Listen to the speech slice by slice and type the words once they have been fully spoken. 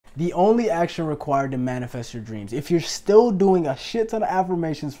The only action required to manifest your dreams. If you're still doing a shit ton of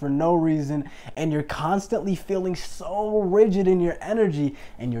affirmations for no reason and you're constantly feeling so rigid in your energy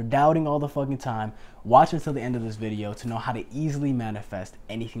and you're doubting all the fucking time, watch until the end of this video to know how to easily manifest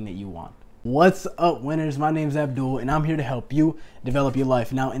anything that you want. What's up, winners? My name's Abdul and I'm here to help you develop your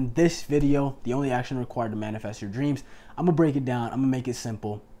life. Now in this video, the only action required to manifest your dreams, I'm gonna break it down, I'm gonna make it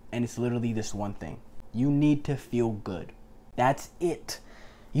simple, and it's literally this one thing. You need to feel good. That's it.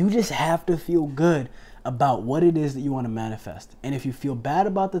 You just have to feel good about what it is that you want to manifest. And if you feel bad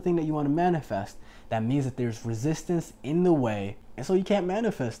about the thing that you want to manifest, that means that there's resistance in the way, and so you can't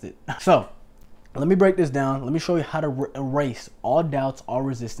manifest it. So let me break this down. Let me show you how to erase all doubts, all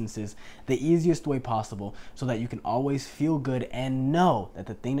resistances, the easiest way possible so that you can always feel good and know that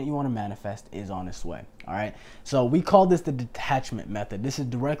the thing that you want to manifest is on its way. All right. So we call this the detachment method. This is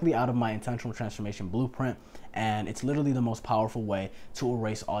directly out of my intentional transformation blueprint. And it's literally the most powerful way to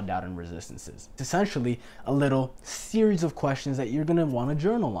erase all doubt and resistances. It's essentially a little series of questions that you're going to want to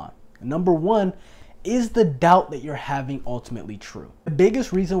journal on. Number one, is the doubt that you're having ultimately true? The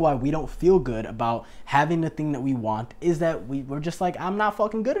biggest reason why we don't feel good about having the thing that we want is that we're just like, I'm not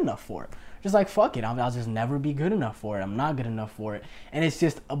fucking good enough for it. Just like, fuck it, I'll just never be good enough for it. I'm not good enough for it. And it's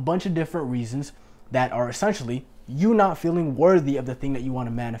just a bunch of different reasons that are essentially you not feeling worthy of the thing that you want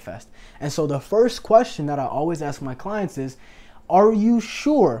to manifest. And so the first question that I always ask my clients is, are you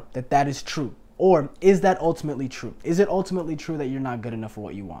sure that that is true? Or is that ultimately true? Is it ultimately true that you're not good enough for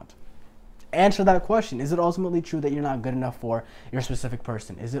what you want? Answer that question. Is it ultimately true that you're not good enough for your specific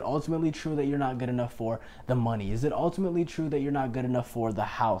person? Is it ultimately true that you're not good enough for the money? Is it ultimately true that you're not good enough for the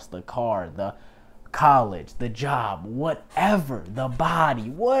house, the car, the college, the job, whatever, the body,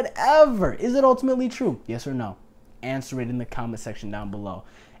 whatever? Is it ultimately true? Yes or no? Answer it in the comment section down below,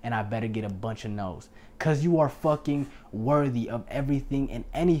 and I better get a bunch of no's, because you are fucking worthy of everything and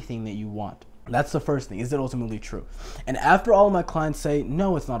anything that you want. That's the first thing. Is it ultimately true? And after all of my clients say,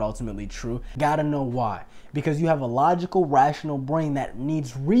 no, it's not ultimately true, gotta know why. Because you have a logical, rational brain that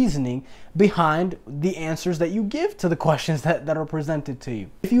needs reasoning behind the answers that you give to the questions that are presented to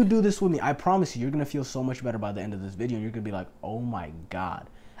you. If you do this with me, I promise you, you're gonna feel so much better by the end of this video. You're gonna be like, oh my God,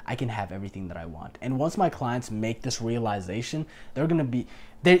 I can have everything that I want. And once my clients make this realization, they're gonna be,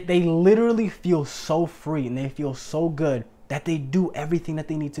 they literally feel so free and they feel so good that they do everything that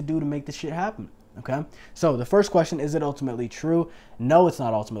they need to do to make this shit happen. Okay? So the first question, is it ultimately true? No, it's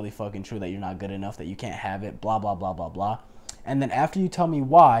not ultimately fucking true that you're not good enough, that you can't have it, blah, blah, blah, blah, blah. And then after you tell me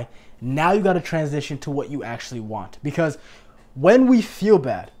why, now you gotta transition to what you actually want. Because when we feel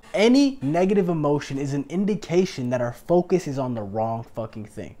bad, any negative emotion is an indication that our focus is on the wrong fucking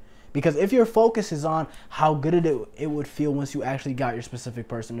thing. Because if your focus is on how good it would feel once you actually got your specific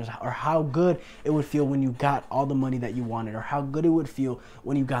person, or how good it would feel when you got all the money that you wanted, or how good it would feel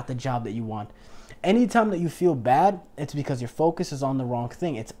when you got the job that you want, anytime that you feel bad, it's because your focus is on the wrong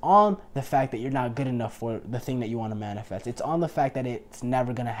thing. It's on the fact that you're not good enough for the thing that you want to manifest. It's on the fact that it's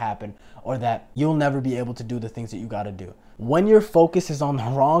never going to happen, or that you'll never be able to do the things that you got to do. When your focus is on the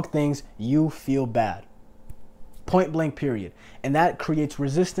wrong things, you feel bad. Point blank, period. And that creates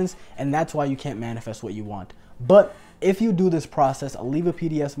resistance, and that's why you can't manifest what you want. But if you do this process, I'll leave a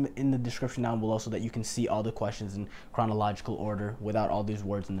PDF in the description down below so that you can see all the questions in chronological order without all these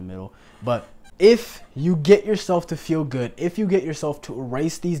words in the middle. But if you get yourself to feel good, if you get yourself to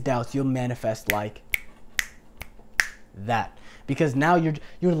erase these doubts, you'll manifest like that. Because now you're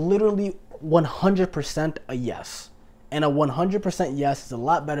literally 100% a yes. And a 100% yes is a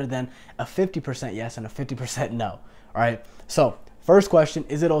lot better than a 50% yes and a 50% no. All right. So first question,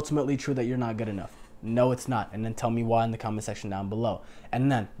 is it ultimately true that you're not good enough? No, it's not. And then tell me why in the comment section down below.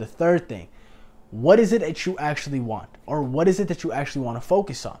 And then the third thing, what is it that you actually want? Or what is it that you actually want to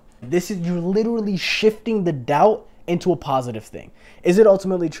focus on? You're literally shifting the doubt into a positive thing. Is it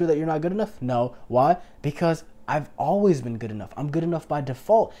ultimately true that you're not good enough? No. Why? Because I've always been good enough. I'm good enough by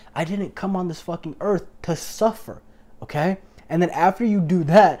default. I didn't come on this fucking earth to suffer. Okay? And then after you do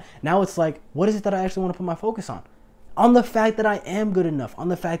that, now it's like, what is it that I actually want to put my focus on? On the fact that I am good enough, on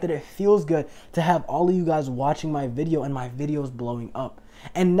the fact that it feels good to have all of you guys watching my video and my videos blowing up.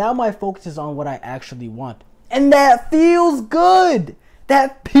 And now my focus is on what I actually want. And that feels good.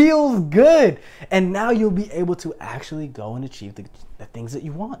 That feels good. And now you'll be able to actually go and achieve the things that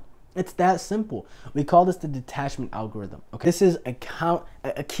you want. It's that simple. We call this the detachment algorithm. Okay? This is a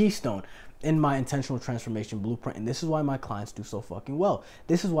keystone in my intentional transformation blueprint, and this is why my clients do so fucking well.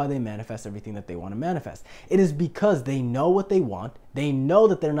 This is why they manifest everything that they want to manifest. It is because they know what they want. They know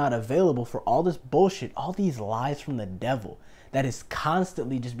that they're not available for all this bullshit, all these lies from the devil that is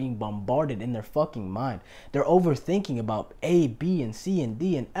constantly just being bombarded in their fucking mind. They're overthinking about A, B, and C, and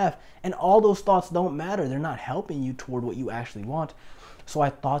D, and F, and all those thoughts don't matter. They're not helping you toward what you actually want. So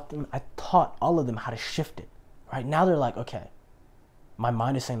I taught all of them how to shift it. Right now they're like, okay, my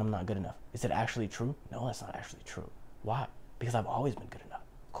mind is saying I'm not good enough. Is it actually true? No, that's not actually true. Why? Because I've always been good enough.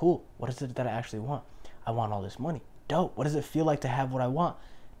 Cool. What is it that I actually want? I want all this money. Dope. What does it feel like to have what I want?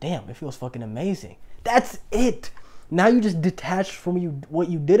 Damn, it feels fucking amazing. That's it. Now you just detached from what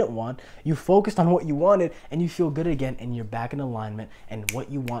you didn't want. You focused on what you wanted and you feel good again and you're back in alignment, and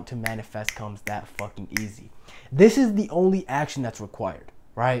what you want to manifest comes that fucking easy. This is the only action that's required,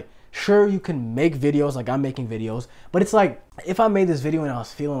 right? Sure, you can make videos like I'm making videos, but it's like if I made this video and I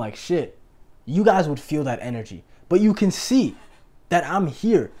was feeling like shit, you guys would feel that energy. But you can see that I'm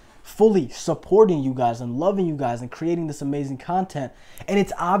here fully supporting you guys and loving you guys and creating this amazing content. And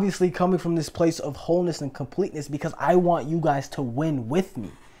it's obviously coming from this place of wholeness and completeness because I want you guys to win with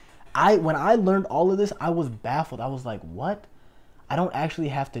me. When I learned all of this, I was baffled. I was like, what? I don't actually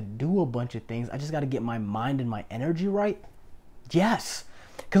have to do a bunch of things. I just got to get my mind and my energy right. Yes.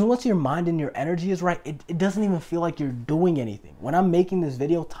 Because once your mind and your energy is right, it doesn't even feel like you're doing anything. When I'm making this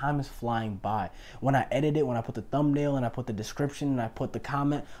video, time is flying by. When I edit it, when I put the thumbnail and I put the description and I put the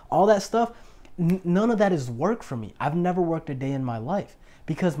comment, all that stuff, none of that is work for me. I've never worked a day in my life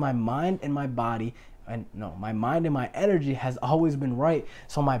because my mind and my body, my mind and my energy has always been right.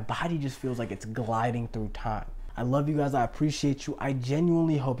 So my body just feels like it's gliding through time. I love you guys. I appreciate you. I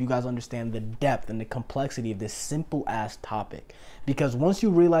genuinely hope you guys understand the depth and the complexity of this simple ass topic. Because once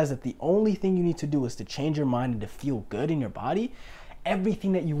you realize that the only thing you need to do is to change your mind and to feel good in your body,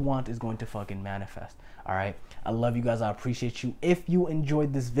 everything that you want is going to fucking manifest. All right. I love you guys. I appreciate you. If you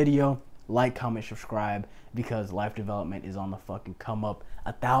enjoyed this video, like, comment, subscribe, because life development is on the fucking come up.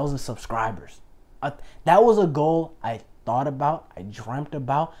 1,000 subscribers. That was a goal I thought about, I dreamt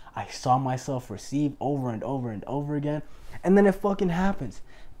about, I saw myself receive over and over and over again, and then it fucking happens.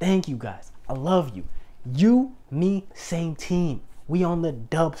 Thank you guys. I love you. You, me, same team. We on the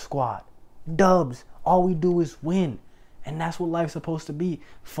dub squad. Dubs. All we do is win. And that's what life's supposed to be.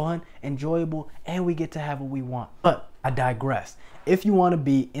 Fun, enjoyable, and we get to have what we want. But I digress. If you want to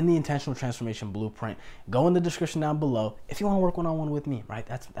be in the Intentional Transformation Blueprint, go in the description down below. If you want to work one-on-one with me, right?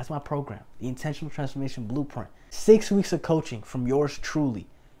 That's my program, the Intentional Transformation Blueprint. 6 weeks of coaching from yours truly.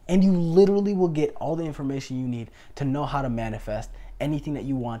 And you literally will get all the information you need to know how to manifest anything that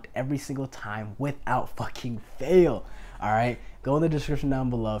you want every single time without fucking fail. All right, go in the description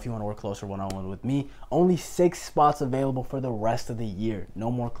down below if you want to work closer one-on-one with me. Only 6 spots available for the rest of the year. No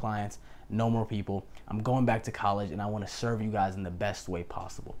more clients, no more people. I'm going back to college and I want to serve you guys in the best way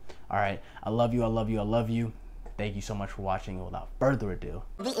possible. All right, I love you, I love you, I love you. Thank you so much for watching, and without further ado,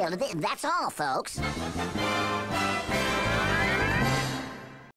 That's all, folks.